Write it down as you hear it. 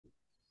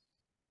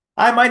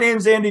Hi, my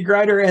name's Andy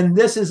Greider, and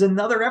this is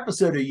another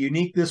episode of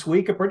Unique This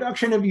Week, a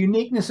production of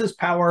Uniqueness is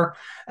Power.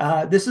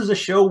 This is a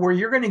show where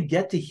you're going to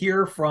get to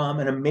hear from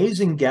an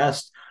amazing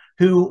guest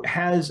who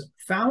has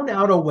found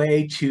out a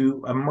way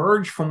to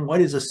emerge from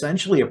what is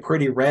essentially a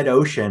pretty red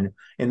ocean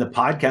in the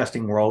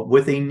podcasting world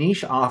with a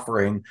niche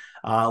offering,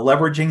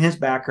 leveraging his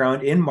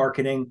background in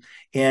marketing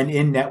and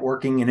in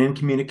networking and in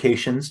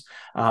communications,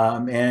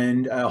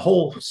 and a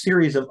whole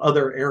series of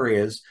other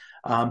areas.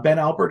 Ben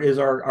Alpert is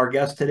our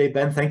guest today.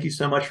 Ben, thank you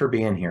so much for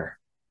being here.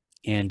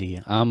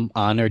 Andy, I'm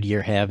honored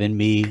you're having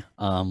me.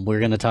 We're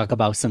going to talk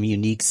about some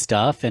unique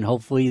stuff, and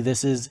hopefully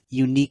this is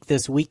unique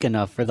this week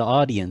enough for the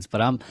audience.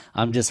 But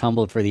I'm just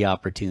humbled for the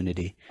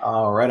opportunity.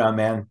 All right, on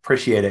man,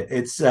 appreciate it.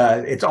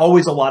 It's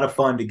always a lot of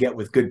fun to get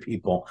with good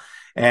people,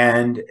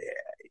 and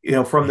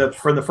from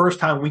the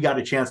first time we got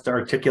a chance to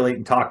articulate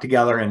and talk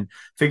together and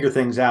figure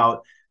things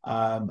out.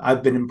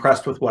 I've been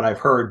impressed with what I've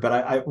heard, but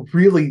I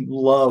really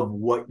love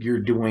what you're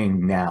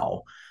doing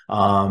now.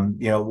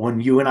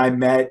 When you and I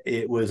met,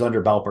 it was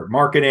under Balpert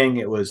Marketing.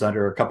 It was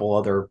under a couple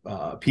other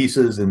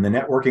pieces in the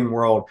networking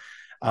world.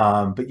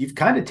 But you've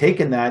kind of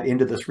taken that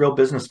into this real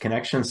business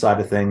connection side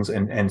of things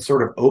and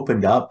sort of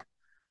opened up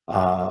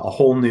a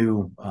whole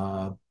new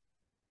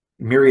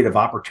myriad of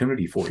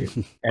opportunity for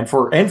you and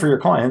for your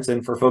clients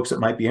and for folks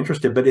that might be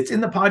interested. But it's in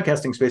the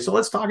podcasting space. So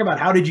let's talk about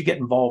how did you get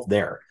involved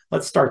there?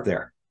 Let's start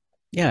there.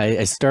 Yeah,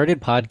 I started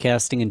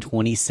podcasting in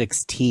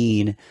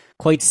 2016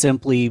 quite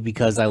simply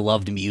because I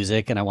loved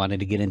music and I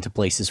wanted to get into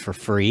places for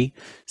free.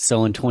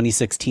 So in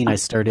 2016, I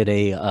started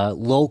a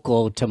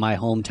local to my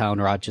hometown,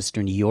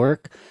 Rochester, New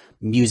York,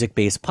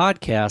 music-based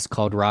podcast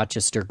called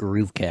Rochester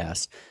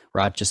Groovecast.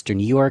 Rochester,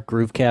 New York,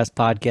 Groovecast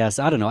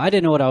podcast. I don't know. I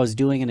didn't know what I was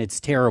doing, and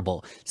it's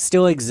terrible.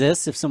 Still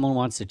exists if someone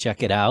wants to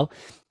check it out.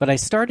 But I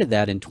started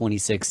that in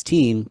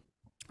 2016.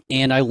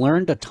 And I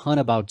learned a ton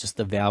about just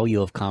the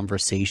value of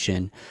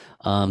conversation,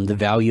 the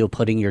value of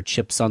putting your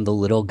chips on the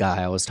little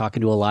guy. I was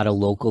talking to a lot of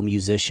local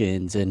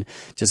musicians and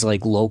just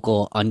like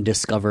local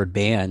undiscovered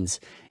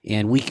bands.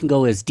 And we can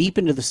go as deep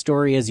into the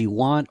story as you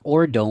want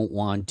or don't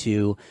want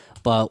to.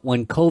 But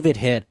when COVID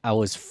hit, I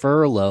was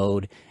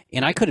furloughed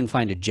and I couldn't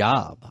find a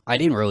job. I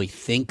didn't really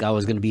think I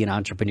was going to be an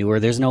entrepreneur.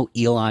 There's no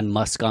Elon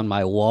Musk on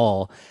my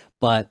wall,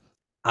 but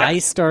I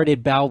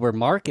started Balber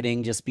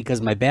Marketing just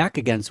because my back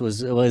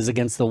was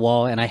against the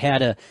wall, and I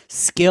had a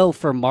skill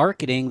for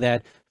marketing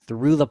that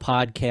through the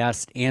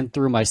podcast and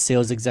through my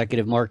sales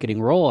executive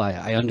marketing role,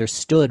 I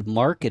understood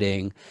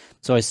marketing.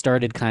 So I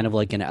started kind of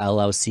like an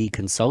LLC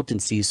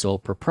consultancy, sole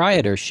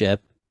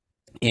proprietorship,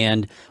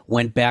 and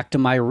went back to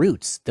my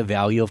roots, the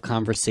value of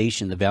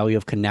conversation, the value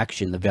of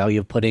connection, the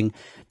value of putting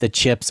the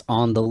chips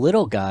on the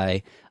little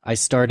guy. I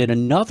started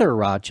another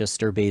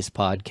Rochester-based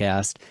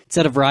podcast.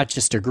 Instead of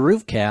Rochester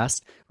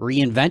Groovecast,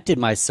 reinvented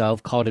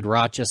myself, called it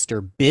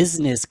Rochester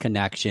Business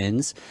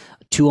Connections.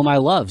 Two of my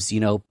loves,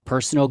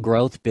 personal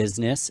growth,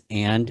 business,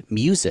 and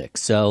music.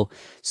 So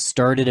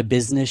started a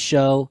business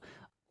show.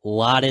 A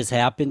lot has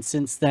happened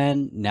since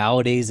then.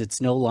 Nowadays,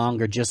 it's no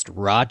longer just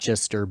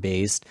Rochester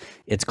based.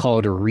 It's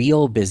called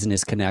Real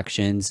Business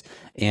Connections.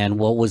 And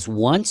what was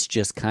once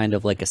just kind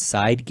of like a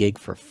side gig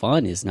for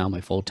fun is now my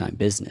full-time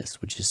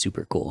business, which is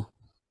super cool.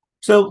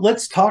 So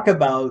let's talk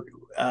about,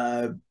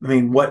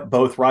 what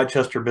both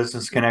Rochester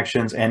Business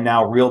Connections and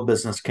now Real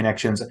Business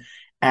Connections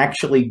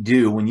actually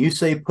do. When you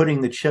say putting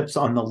the chips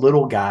on the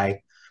little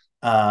guy,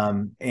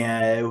 and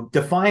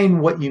define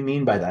what you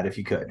mean by that, if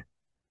you could.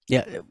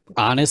 Yeah,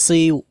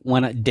 honestly,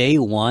 when day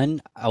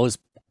one, I was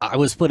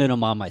putting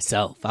them on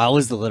myself. I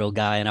was the little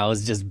guy and I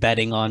was just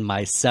betting on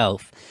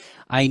myself.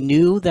 I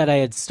knew that I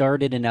had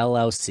started an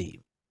LLC.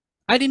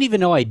 I didn't even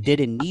know I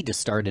didn't need to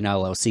start an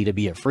LLC to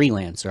be a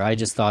freelancer. I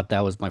just thought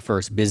that was my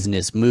first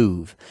business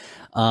move.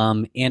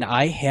 And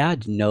I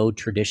had no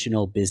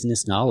traditional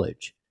business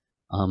knowledge.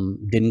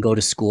 Didn't go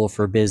to school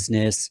for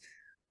business,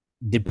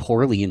 did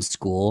poorly in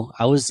school.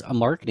 I was a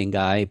marketing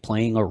guy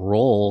playing a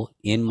role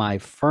in my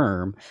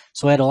firm,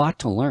 so I had a lot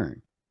to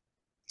learn.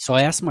 So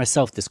I asked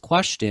myself this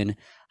question: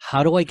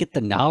 how do I get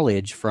the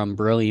knowledge from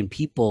brilliant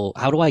people?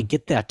 How do I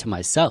get that to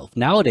myself?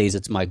 Nowadays,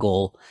 it's my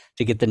goal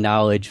to get the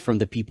knowledge from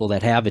the people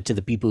that have it to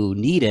the people who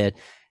need it.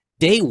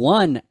 Day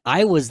one,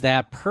 I was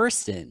that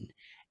person.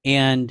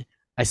 And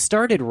I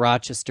started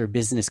Rochester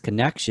Business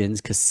Connections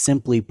because,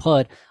 simply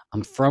put,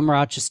 I'm from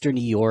Rochester,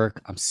 New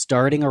York. I'm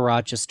starting a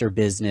Rochester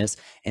business,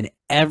 and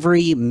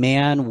every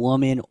man,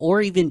 woman,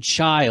 or even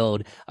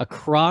child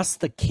across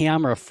the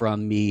camera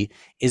from me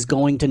is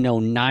going to know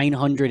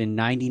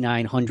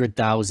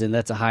 999,000.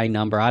 That's a high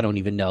number. I don't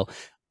even know.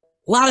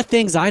 A lot of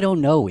things I don't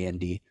know,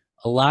 Andy.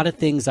 A lot of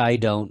things I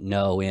don't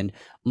know. And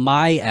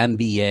my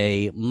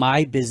MBA,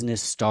 my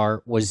business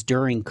start was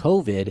during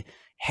COVID,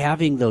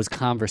 having those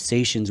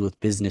conversations with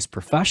business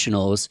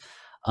professionals.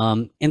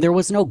 And there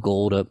was no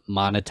goal to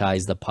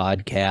monetize the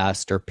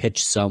podcast or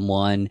pitch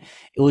someone.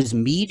 It was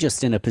me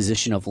just in a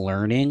position of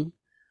learning,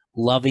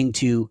 loving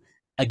to,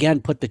 again,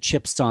 put the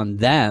chips on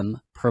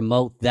them,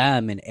 promote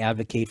them and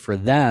advocate for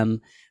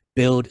them,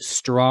 build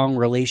strong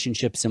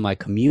relationships in my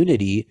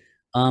community,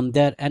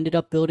 that ended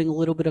up building a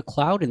little bit of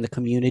clout in the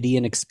community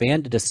and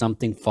expanded to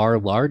something far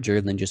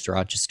larger than just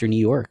Rochester, New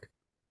York.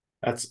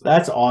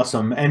 That's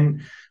awesome.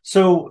 And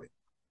so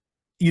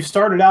you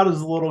started out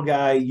as a little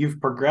guy, you've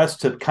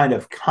progressed to kind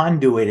of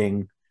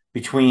conduiting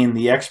between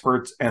the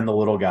experts and the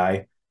little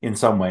guy in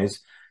some ways,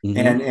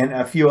 Mm-hmm. and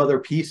a few other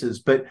pieces.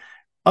 But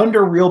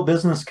under Real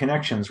Business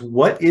Connections,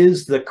 what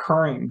is the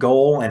current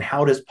goal and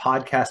how does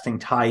podcasting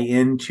tie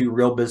into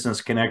Real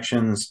Business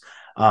Connections,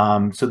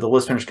 so the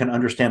listeners can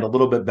understand a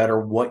little bit better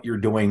what you're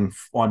doing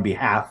on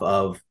behalf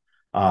of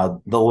the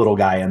little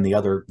guy and the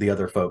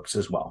other folks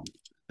as well?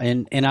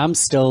 And I'm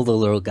still the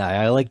little guy.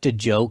 I like to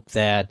joke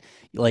that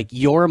like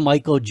you're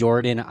Michael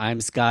Jordan,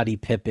 I'm Scottie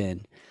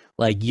Pippen.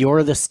 Like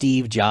you're the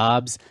Steve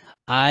Jobs.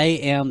 I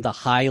am the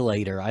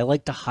highlighter. I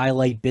like to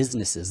highlight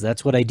businesses.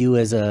 That's what I do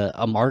as a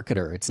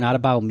marketer. It's not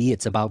about me,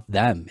 it's about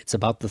them. It's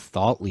about the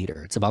thought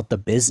leader. It's about the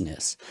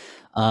business.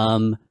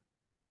 Um,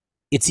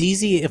 it's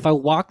easy if I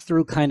walk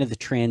through kind of the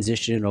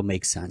transition, it'll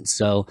make sense.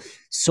 So,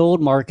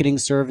 sold marketing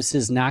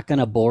services, not going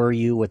to bore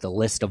you with a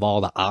list of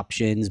all the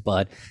options,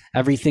 but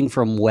everything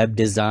from web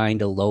design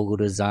to logo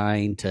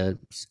design to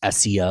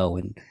SEO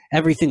and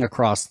everything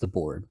across the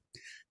board.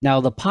 Now,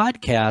 the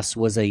podcast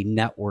was a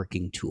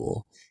networking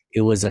tool.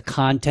 It was a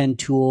content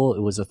tool. It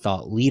was a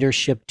thought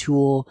leadership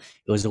tool.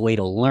 It was a way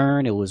to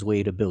learn. It was a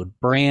way to build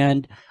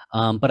brand.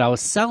 But I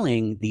was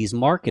selling these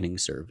marketing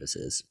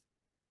services.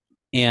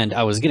 And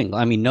I was getting,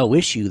 I mean, no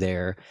issue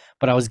there,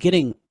 but I was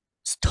getting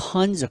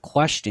tons of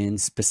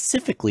questions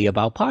specifically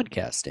about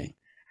podcasting.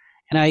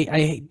 And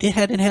I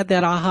hadn't had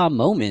that aha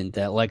moment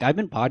that like I've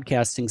been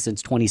podcasting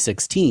since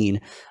 2016.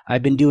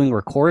 I've been doing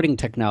recording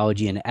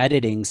technology and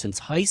editing since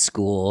high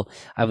school.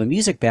 I have a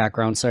music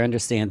background, so I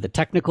understand the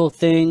technical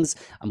things.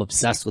 I'm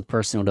obsessed with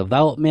personal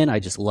development. I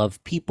just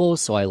love people.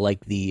 So I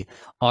like the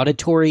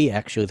auditory,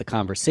 actually the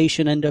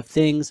conversation end of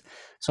things.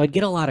 So I'd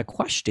get a lot of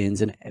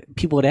questions and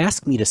people would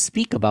ask me to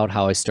speak about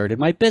how I started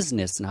my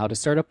business and how to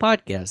start a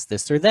podcast,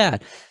 this or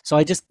that. So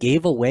I just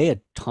gave away a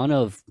ton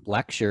of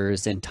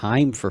lectures and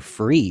time for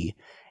free.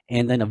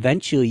 And then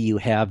eventually you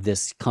have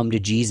this come to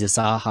Jesus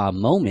aha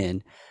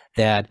moment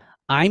that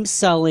I'm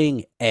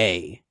selling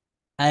A.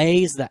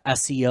 A is the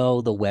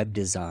SEO, the web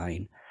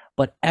design,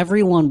 but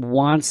everyone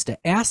wants to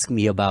ask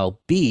me about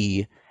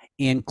B.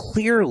 And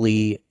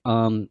clearly,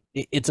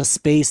 it's a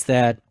space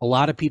that a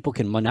lot of people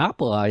can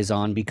monopolize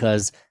on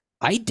because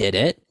I did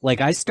it.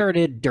 Like I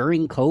started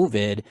during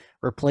COVID,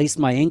 replaced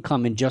my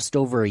income in just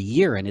over a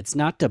year. And it's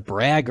not to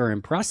brag or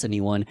impress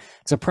anyone.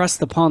 It's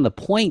pressed upon the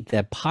point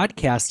that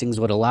podcasting is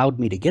what allowed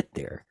me to get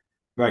there.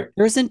 Right.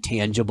 There's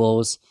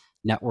intangibles,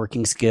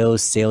 networking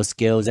skills, sales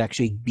skills,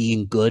 actually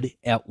being good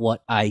at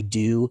what I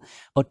do.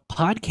 But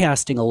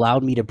podcasting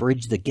allowed me to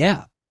bridge the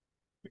gap.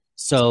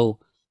 So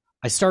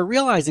I start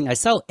realizing I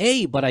sell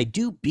A, but I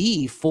do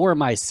B for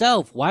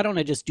myself. Why don't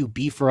I just do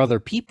B for other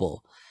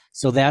people?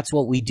 So that's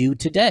what we do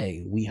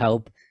today. We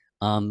help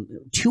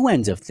two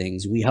ends of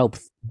things. We help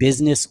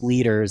business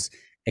leaders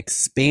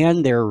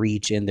expand their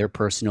reach and their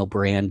personal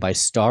brand by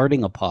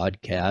starting a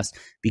podcast,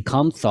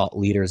 become thought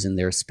leaders in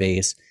their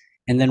space.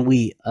 And then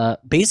we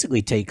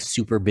basically take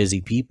super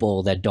busy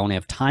people that don't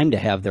have time to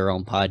have their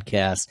own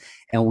podcasts,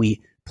 and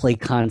we play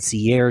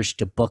concierge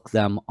to book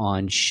them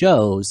on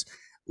shows.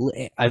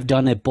 I've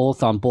done it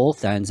both on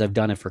both ends. I've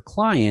done it for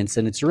clients,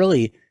 and it's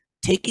really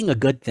taking a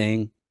good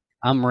thing.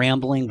 I'm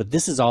rambling, but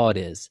this is all it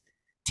is.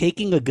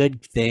 Taking a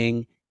good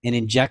thing and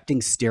injecting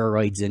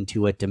steroids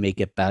into it to make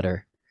it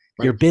better.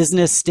 Right. Your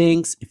business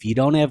stinks if you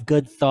don't have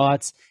good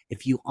thoughts.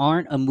 If you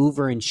aren't a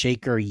mover and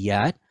shaker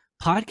yet,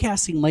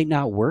 podcasting might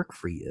not work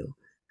for you.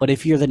 But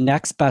if you're the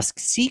next best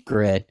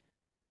secret,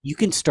 you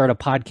can start a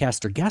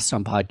podcast or guest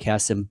on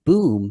podcasts and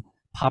boom,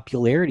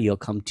 popularity will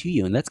come to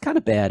you. And that's kind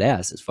of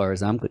badass as far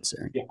as I'm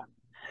concerned. Yeah.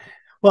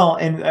 Well,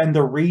 and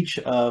the reach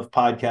of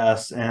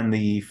podcasts and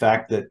the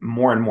fact that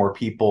more and more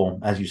people,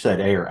 as you said,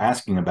 are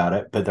asking about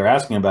it, but they're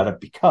asking about it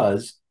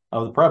because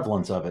of the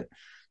prevalence of it.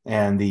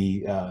 And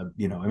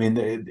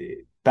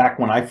back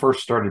when I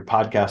first started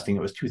podcasting,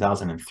 it was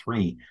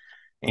 2003.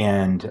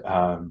 And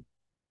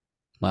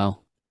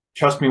wow.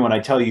 Trust me when I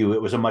tell you,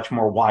 it was a much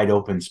more wide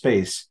open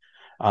space.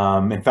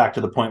 In fact,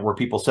 to the point where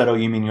people said, "Oh,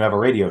 you mean you have a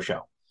radio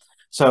show?"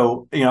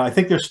 So, I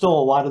think there's still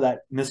a lot of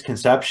that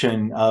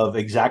misconception of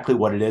exactly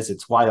what it is.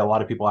 It's why a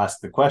lot of people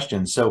ask the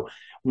question. So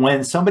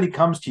when somebody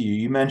comes to you,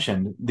 you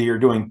mentioned that you're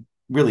doing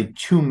really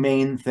two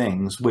main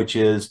things, which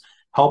is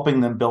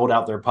helping them build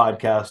out their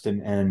podcast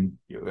and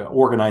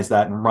organize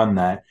that and run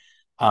that.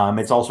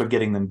 It's also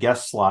getting them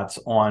guest slots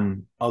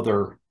on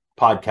other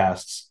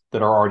podcasts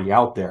that are already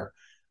out there.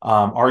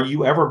 Are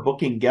you ever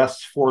booking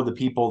guests for the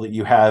people that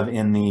you have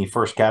in the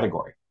first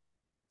category?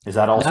 Is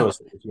that also a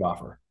service you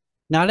offer?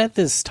 Not at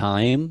this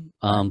time,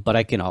 but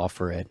I can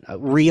offer it.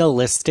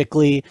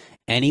 Realistically,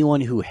 anyone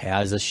who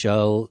has a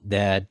show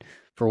that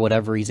for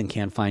whatever reason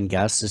can't find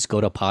guests, just go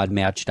to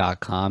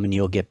podmatch.com and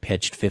you'll get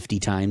pitched 50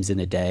 times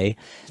in a day.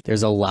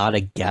 There's a lot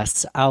of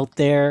guests out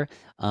there.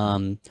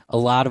 A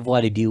lot of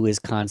what I do is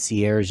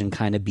concierge and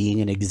kind of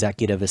being an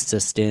executive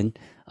assistant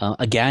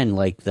Again,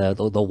 like the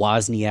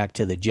Wozniak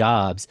to the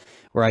Jobs,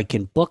 where I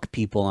can book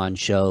people on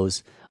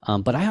shows.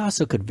 But I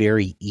also could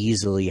very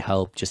easily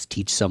help just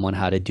teach someone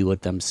how to do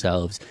it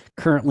themselves.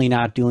 Currently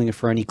not doing it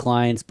for any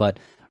clients, but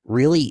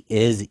really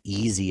is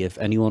easy. If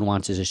anyone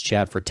wants to just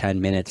chat for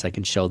 10 minutes, I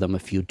can show them a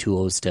few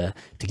tools to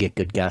get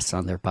good guests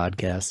on their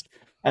podcast.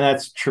 And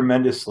that's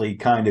tremendously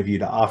kind of you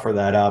to offer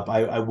that up.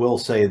 I will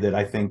say that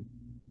I think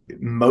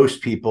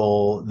most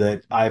people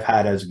that I've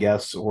had as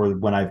guests, or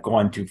when I've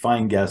gone to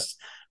find guests,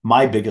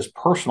 my biggest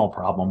personal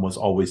problem was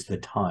always the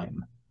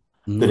time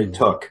that it Mm,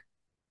 took.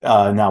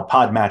 Now,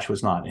 Podmatch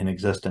was not in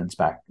existence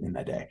back in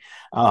the day,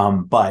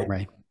 but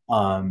right.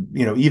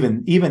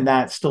 even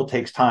that still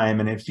takes time.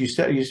 And if you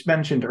said, you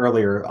mentioned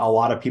earlier, a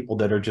lot of people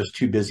that are just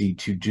too busy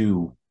to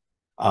do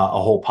a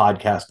whole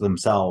podcast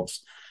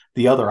themselves.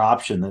 The other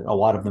option that a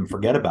lot of them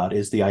forget about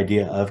is the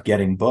idea of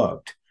getting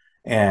booked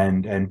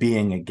and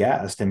being a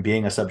guest and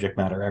being a subject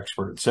matter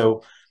expert.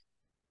 So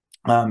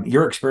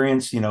your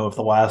experience, of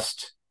the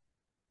last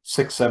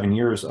 6, 7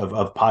 years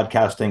of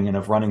podcasting and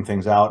of running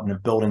things out and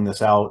of building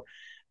this out.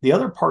 The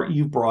other part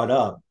you brought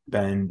up,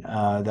 Ben,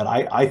 that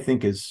I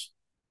think is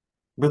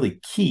really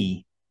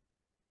key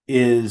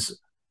is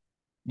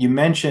you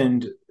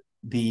mentioned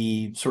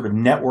the sort of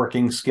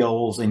networking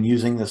skills and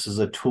using this as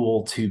a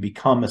tool to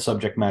become a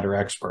subject matter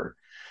expert.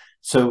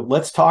 So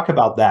let's talk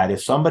about that.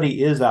 If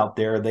somebody is out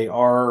there, they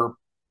are,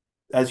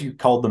 as you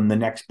called them, the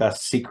next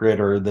best secret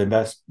or the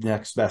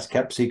next best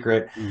kept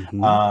secret.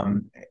 Hmm.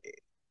 Um,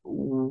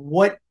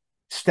 what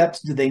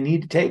steps do they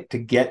need to take to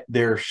get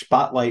their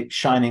spotlight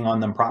shining on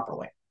them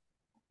properly?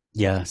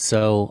 Yeah,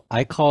 so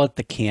I call it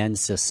the CAN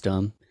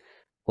system.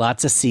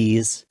 Lots of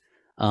C's,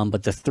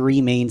 but the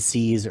three main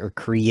C's are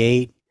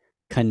create,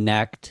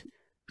 connect,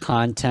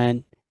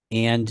 content,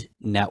 and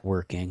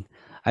networking.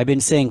 I've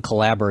been saying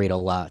collaborate a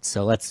lot.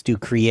 So let's do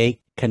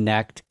create,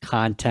 connect,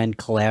 content,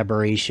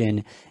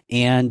 collaboration,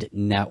 and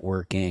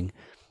networking.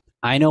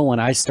 I know when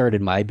I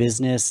started my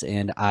business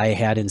and I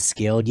hadn't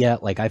scaled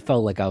yet, like I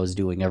felt like I was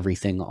doing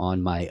everything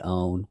on my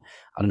own.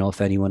 I don't know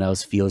if anyone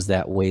else feels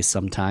that way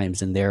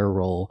sometimes in their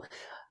role.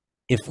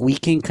 If we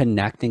can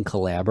connect and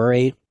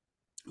collaborate,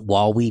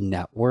 while we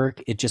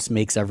network, it just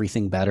makes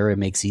everything better. It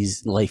makes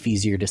life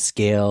easier to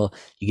scale.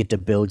 You get to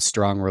build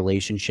strong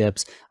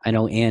relationships. I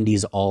know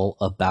Andy's all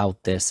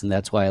about this, and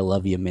that's why I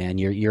love you, man.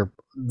 You're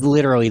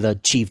literally the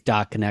chief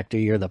dot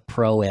connector. You're the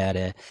pro at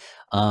it.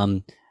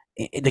 Um,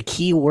 the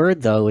key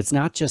word though, it's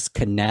not just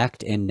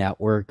connect and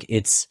network,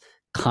 it's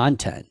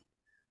content.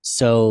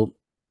 So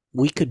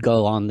we could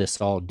go on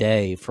this all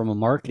day. From a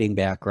marketing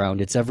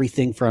background, it's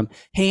everything from,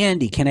 hey,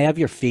 Andy, can I have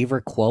your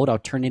favorite quote? I'll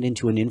turn it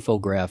into an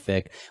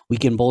infographic. We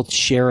can both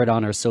share it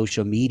on our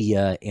social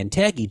media and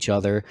tag each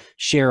other,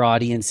 share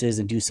audiences,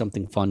 and do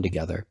something fun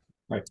together.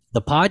 Right.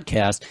 The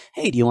podcast,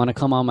 hey, do you want to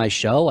come on my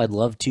show? I'd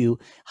love to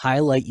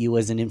highlight you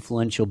as an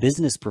influential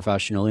business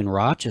professional in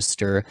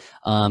Rochester,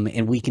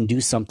 and we can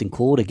do something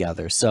cool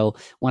together. So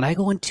when I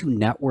go into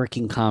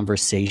networking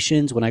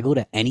conversations, when I go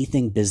to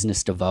anything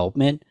business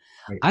development,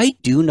 Right. I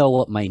do know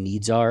what my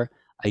needs are.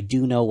 I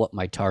do know what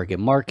my target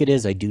market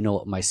is. I do know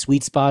what my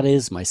sweet spot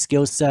is, my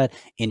skill set,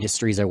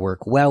 industries I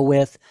work well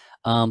with.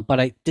 But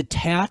I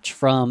detach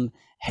from,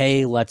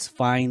 hey, let's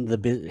hand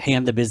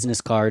the business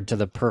card to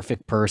the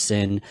perfect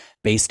person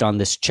based on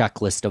this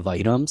checklist of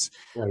items.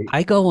 Right.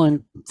 I go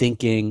on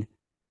thinking,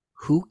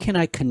 who can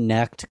I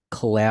connect,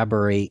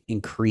 collaborate,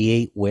 and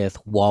create with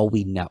while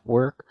we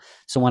network?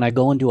 So when I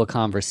go into a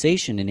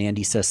conversation and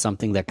Andy says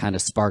something that kind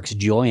of sparks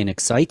joy and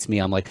excites me,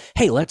 I'm like,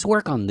 hey, let's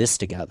work on this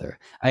together.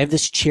 I have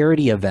this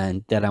charity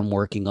event that I'm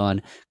working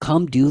on.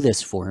 Come do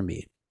this for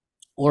me.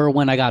 Or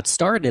when I got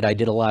started, I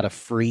did a lot of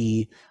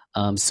free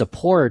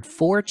support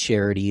for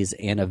charities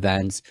and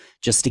events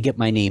just to get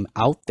my name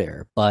out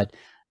there. But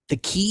the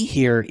key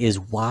here is,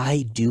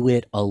 why do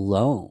it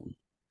alone?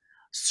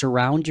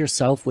 Surround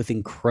yourself with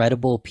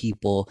incredible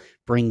people,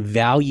 bring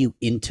value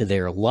into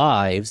their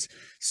lives.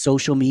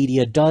 Social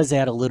media does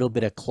add a little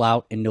bit of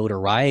clout and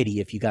notoriety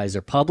if you guys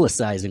are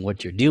publicizing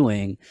what you're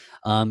doing.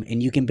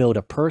 And you can build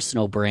a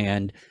personal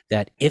brand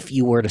that if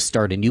you were to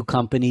start a new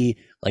company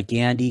like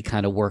Andy,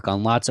 kind of work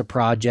on lots of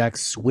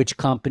projects, switch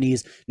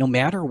companies, no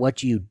matter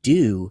what you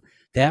do,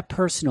 that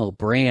personal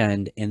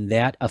brand and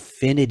that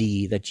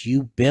affinity that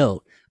you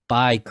built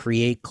by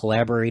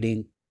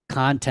collaborating,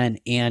 content,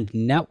 and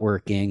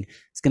networking,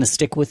 it's going to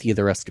stick with you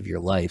the rest of your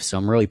life. So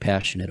I'm really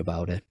passionate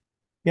about it.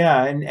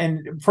 Yeah,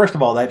 and first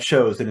of all, that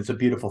shows that it's a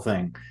beautiful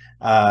thing.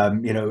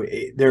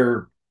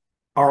 There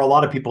are a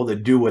lot of people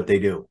that do what they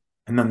do,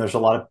 and then there's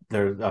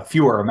a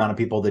fewer amount of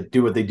people that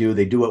do what they do.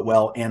 They do it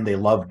well, and they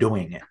love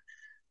doing it.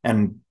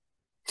 And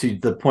to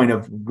the point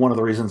of one of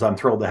the reasons I'm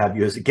thrilled to have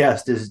you as a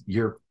guest is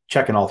you're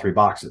checking all three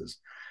boxes,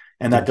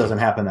 and that Thank you. doesn't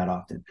happen that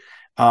often.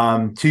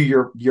 To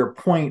your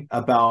point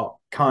about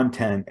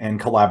content and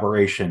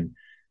collaboration,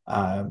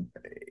 uh,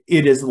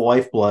 it is the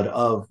lifeblood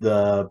of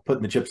the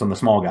putting the chips on the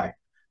small guy.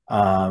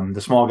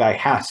 The small guy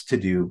has to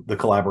do the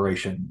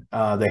collaboration.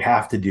 They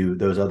have to do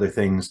those other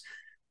things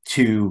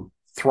to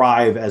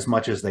thrive as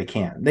much as they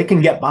can. They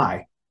can get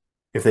by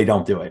if they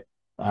don't do it.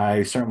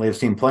 I certainly have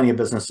seen plenty of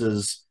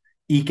businesses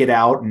eke it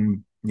out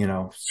and,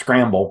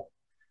 scramble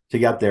to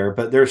get there.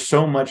 But there's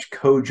so much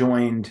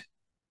co-joined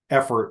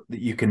effort that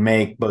you can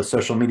make, both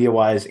social media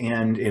wise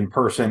and in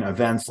person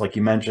events, like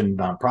you mentioned,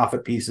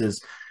 nonprofit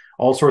pieces,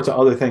 all sorts of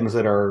other things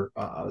that are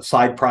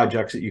side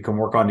projects that you can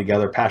work on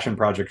together, passion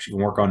projects you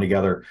can work on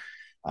together,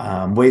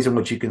 ways in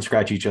which you can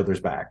scratch each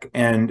other's back.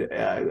 And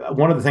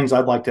one of the things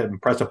I'd like to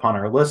impress upon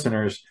our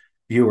listeners,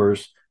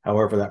 viewers,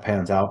 however that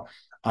pans out,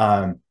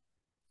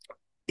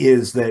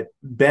 is that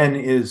Ben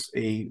is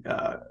a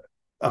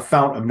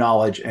fount of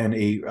knowledge and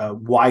a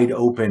wide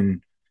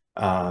open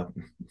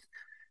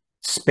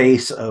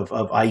space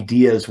of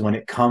ideas when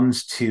it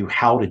comes to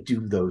how to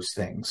do those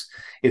things.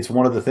 It's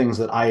one of the things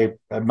that I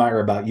admire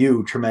about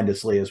you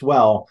tremendously as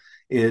well,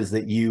 is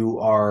that you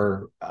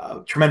are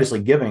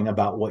tremendously giving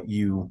about what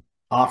you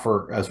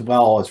offer as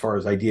well, as far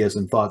as ideas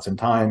and thoughts and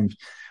times,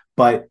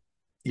 but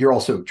you're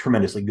also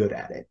tremendously good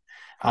at it.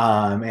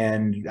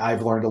 And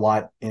I've learned a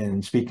lot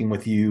in speaking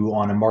with you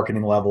on a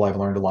marketing level. I've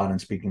learned a lot in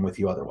speaking with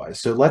you otherwise.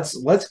 So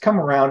let's come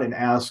around and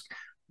ask,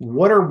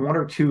 what are one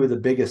or two of the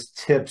biggest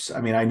tips?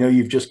 I mean, I know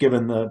you've just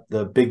given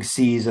the big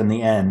C's and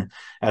the N,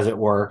 as it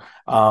were,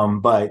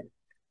 but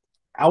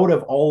out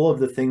of all of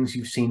the things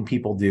you've seen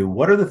people do,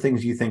 what are the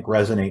things you think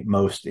resonate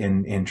most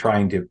in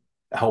trying to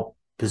help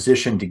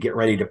position to get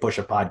ready to push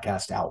a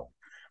podcast out?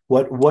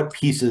 What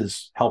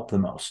pieces help the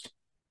most?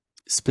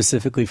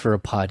 Specifically for a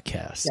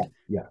podcast. Yeah.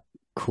 Yeah.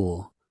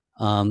 Cool.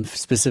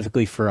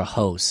 Specifically for a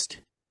host.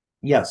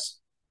 Yes.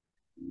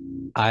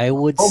 I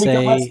would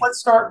say let's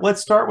start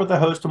with the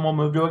host and we'll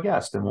move to a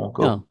guest and we'll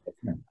go.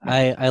 No,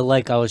 I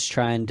was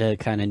trying to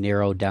kind of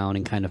narrow down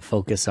and kind of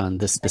focus on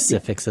the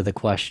specifics of the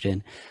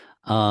question.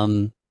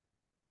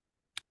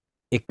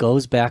 It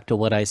goes back to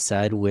what I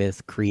said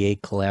with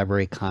create,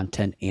 collaborate,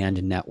 content, and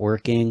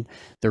networking.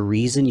 The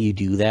reason you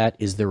do that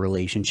is the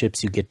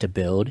relationships you get to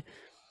build.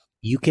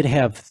 You could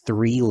have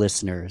 3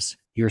 listeners,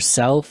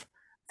 yourself,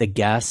 the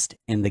guest,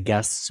 and the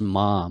guest's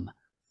mom.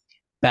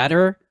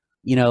 Better,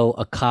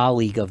 a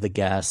colleague of the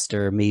guest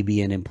or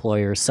maybe an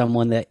employer,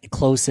 someone that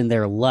close in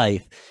their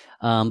life.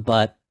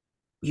 But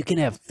you can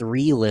have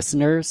 3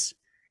 listeners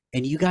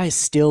and you guys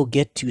still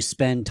get to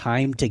spend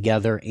time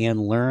together and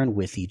learn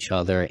with each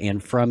other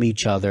and from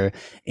each other.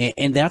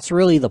 And that's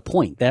really the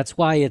point. That's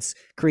why it's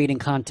creating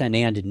content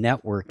and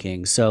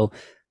networking. So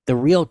the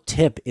real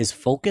tip is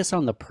focus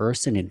on the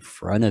person in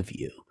front of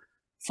you.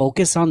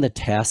 Focus on the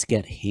task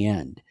at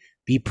hand.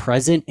 Be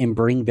present and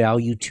bring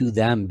value to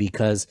them,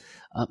 because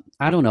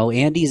I don't know,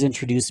 Andy's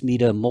introduced me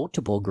to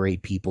multiple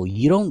great people.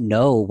 You don't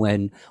know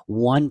when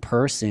one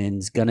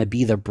person's going to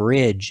be the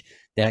bridge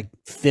that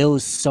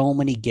fills so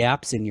many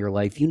gaps in your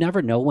life. You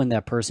never know when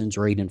that person's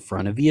right in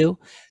front of you.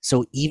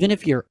 So even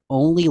if your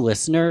only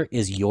listener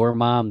is your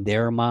mom,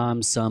 their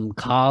mom, some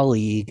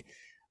colleague,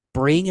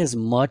 bring as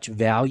much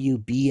value,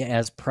 be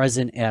as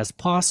present as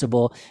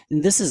possible.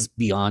 And this is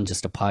beyond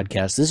just a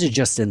podcast. This is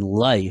just in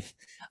life.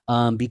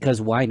 Because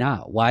why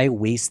not? Why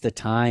waste the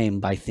time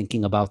by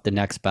thinking about the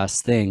next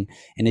best thing?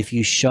 And if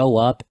you show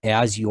up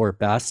as your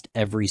best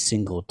every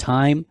single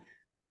time,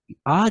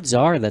 odds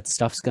are that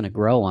stuff's going to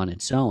grow on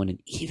its own. And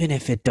even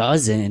if it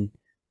doesn't,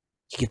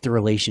 you get the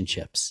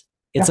relationships.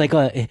 It's like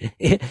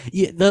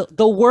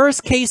the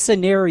worst case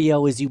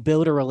scenario is you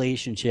build a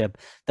relationship.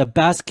 The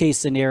best case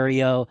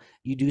scenario,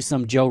 you do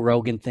some Joe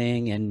Rogan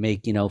thing and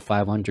make,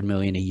 500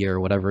 million a year or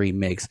whatever he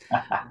makes.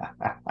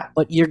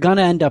 But you're going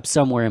to end up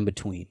somewhere in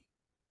between.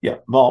 Yeah,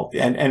 well,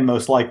 and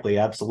most likely,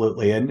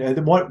 absolutely.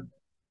 And what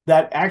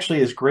that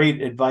actually is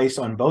great advice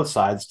on both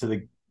sides, to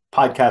the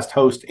podcast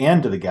host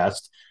and to the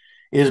guest,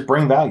 is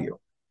bring value.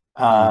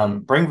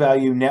 Bring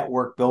value,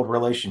 network, build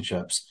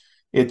relationships.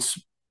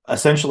 It's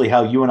essentially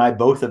how you and I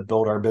both have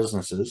built our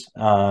businesses.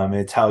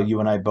 It's how you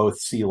and I both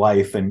see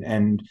life.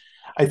 And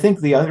I think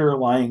the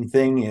underlying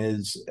thing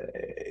is,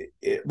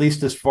 at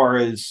least as far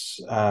as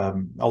a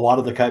lot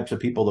of the types of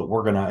people that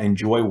we're going to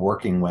enjoy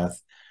working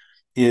with,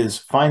 is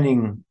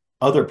finding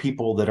other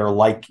people that are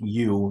like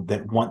you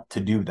that want to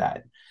do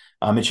that.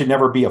 It should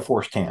never be a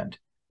forced hand.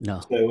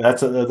 No. So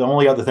that's the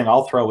only other thing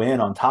I'll throw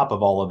in on top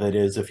of all of it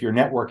is, if you're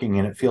networking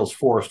and it feels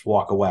forced,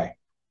 walk away,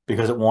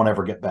 because it won't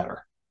ever get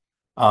better.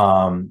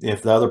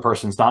 If the other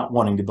person's not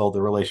wanting to build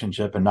the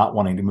relationship and not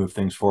wanting to move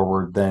things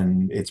forward,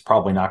 then it's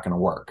probably not going to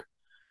work.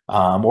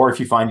 Or if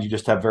you find you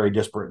just have very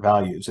disparate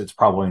values, it's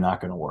probably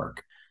not going to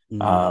work.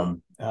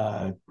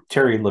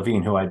 Terry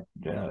Levine, who I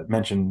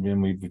mentioned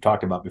and we've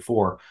talked about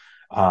before,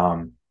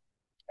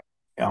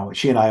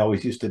 she and I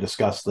always used to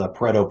discuss the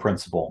Pareto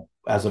principle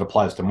as it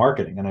applies to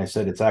marketing. And I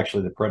said, it's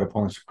actually the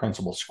Pareto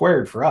principle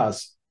squared for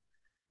us.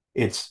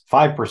 It's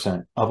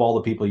 5% of all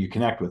the people you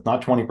connect with,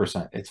 not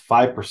 20%. It's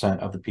 5%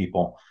 of the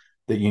people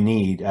that you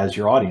need as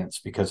your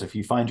audience, because if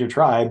you find your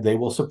tribe, they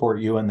will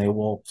support you and they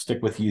will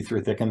stick with you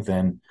through thick and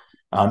thin,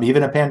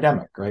 even a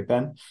pandemic, right,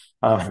 Ben?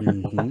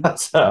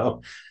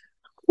 So,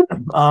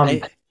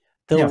 I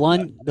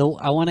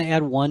want to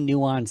add one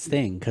nuanced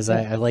thing, because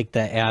I like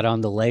to add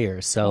on the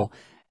layers. So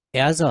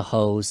as a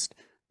host,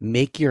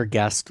 make your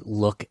guest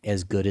look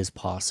as good as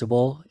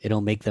possible.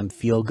 It'll make them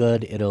feel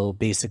good. It'll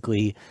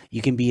basically,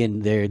 you can be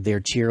in their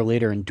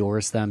cheerleader,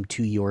 endorse them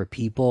to your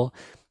people.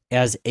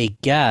 As a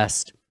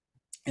guest,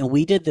 and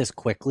we did this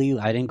quickly.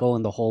 I didn't go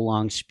in the whole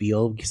long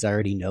spiel because I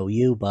already know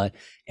you, but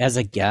as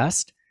a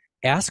guest,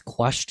 ask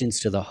questions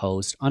to the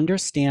host,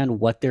 understand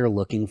what they're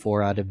looking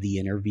for out of the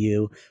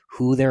interview,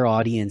 who their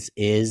audience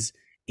is,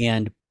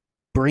 and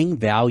bring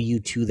value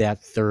to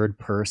that third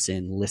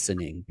person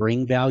listening.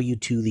 Bring value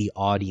to the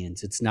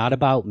audience. It's not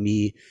about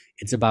me,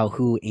 it's about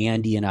who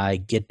Andy and I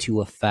get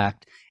to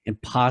affect and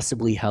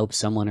possibly help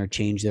someone or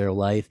change their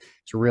life.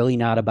 It's really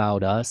not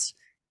about us,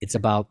 it's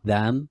about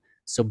them.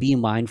 So be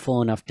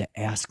mindful enough to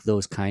ask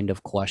those kind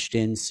of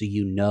questions so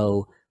you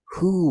know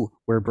who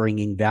we're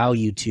bringing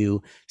value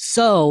to.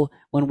 So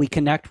when we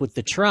connect with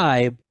the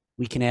tribe,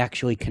 we can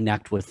actually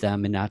connect with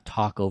them and not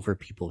talk over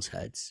people's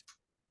heads.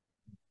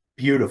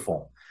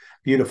 Beautiful.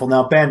 Beautiful.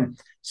 Now, Ben,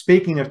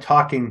 speaking of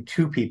talking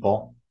to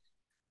people,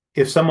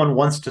 if someone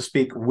wants to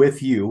speak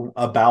with you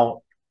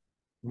about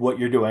what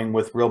you're doing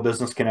with Real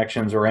Business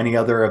Connections or any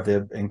other of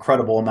the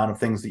incredible amount of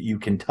things that you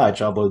can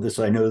touch, although this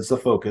I know is the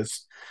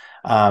focus,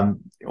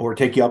 or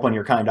take you up on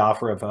your kind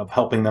offer of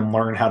helping them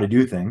learn how to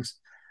do things,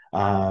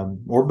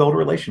 or build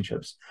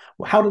relationships,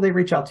 how do they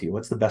reach out to you?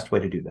 What's the best way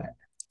to do that?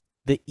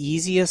 The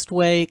easiest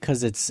way,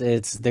 because it's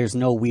there's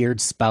no weird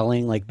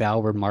spelling like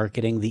Ballard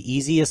marketing. The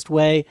easiest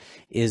way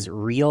is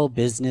Real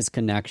Business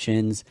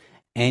Connections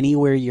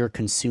anywhere you're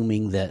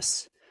consuming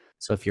this.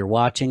 So if you're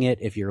watching it,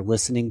 if you're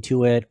listening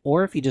to it,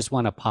 or if you just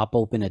want to pop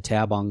open a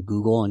tab on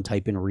Google and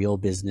type in Real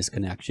Business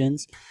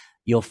Connections,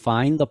 you'll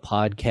find the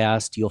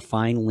podcast. You'll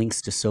find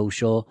links to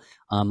social.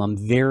 I'm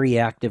very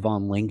active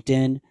on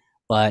LinkedIn,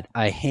 but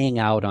I hang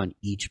out on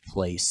each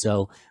place.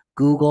 So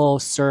Google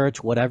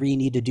search, whatever you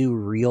need to do,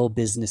 Real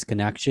Business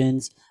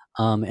Connections,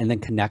 and then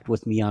connect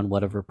with me on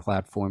whatever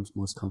platform's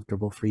most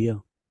comfortable for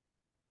you.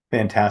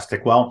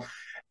 Fantastic. Well,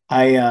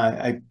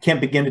 I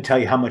can't begin to tell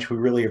you how much we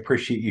really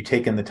appreciate you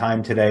taking the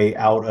time today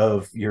out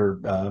of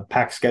your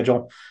packed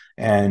schedule,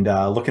 and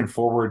looking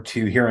forward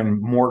to hearing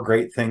more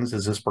great things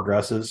as this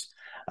progresses.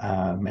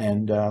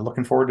 And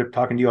looking forward to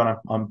talking to you on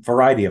a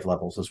variety of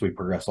levels as we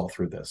progress all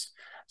through this.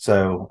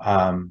 So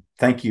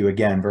thank you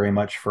again very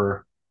much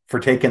for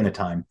taking the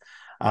time.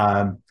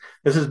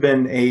 This has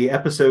been a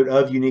episode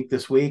of Unique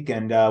This Week,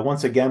 and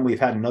once again, we've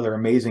had another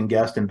amazing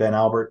guest in Ben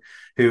Albert,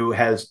 who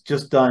has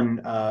just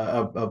done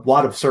a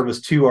lot of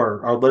service to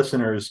our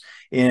listeners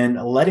in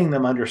letting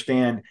them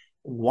understand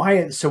why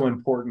it's so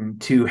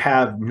important to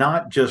have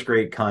not just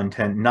great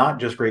content, not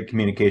just great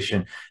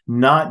communication,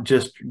 not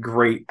just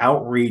great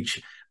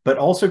outreach, but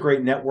also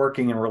great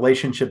networking and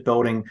relationship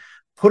building,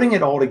 putting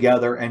it all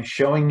together and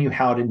showing you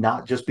how to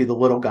not just be the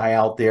little guy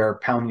out there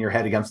pounding your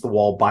head against the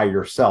wall by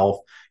yourself.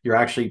 You're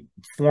actually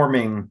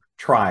forming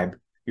tribe.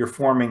 You're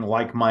forming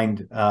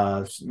like-mind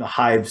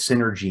hive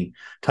synergy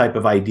type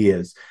of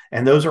ideas.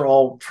 And those are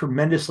all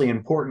tremendously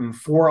important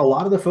for a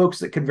lot of the folks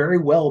that could very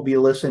well be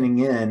listening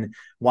in,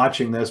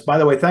 watching this. By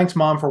the way, thanks,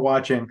 Mom, for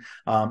watching.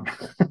 And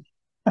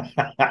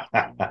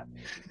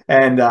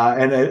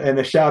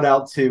a shout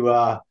out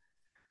to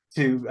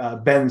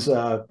Ben's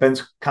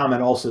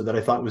comment also that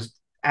I thought was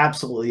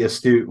absolutely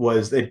astute,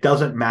 was it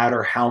doesn't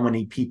matter how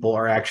many people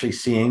are actually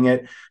seeing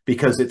it,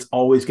 because it's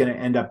always going to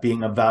end up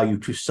being of value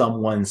to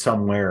someone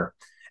somewhere.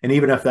 And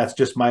even if that's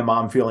just my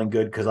mom feeling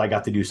good because I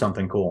got to do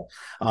something cool,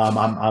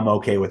 I'm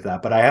okay with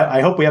that. But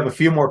I hope we have a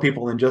few more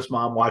people than just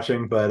mom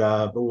watching,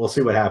 but we'll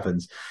see what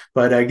happens.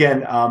 But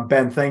again,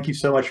 Ben, thank you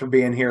so much for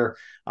being here.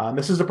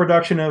 This is a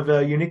production of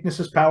Uniqueness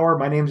is Power.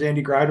 My name's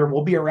Andy Grider.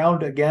 We'll be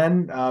around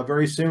again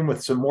very soon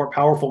with some more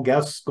powerful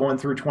guests going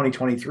through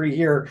 2023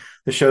 here.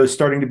 The show is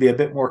starting to be a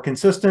bit more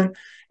consistent,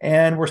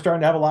 and we're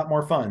starting to have a lot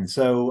more fun.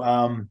 So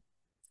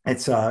I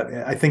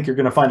think you're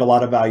going to find a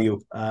lot of value,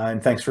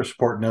 and thanks for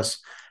supporting us.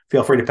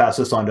 Feel free to pass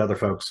this on to other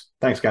folks.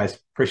 Thanks, guys.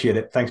 Appreciate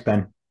it. Thanks,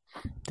 Ben.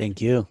 Thank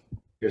you.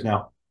 Here's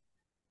now.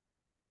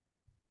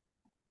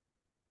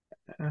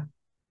 Hang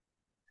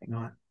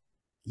on.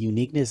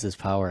 Uniqueness is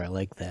power. I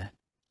like that.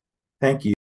 Thank you.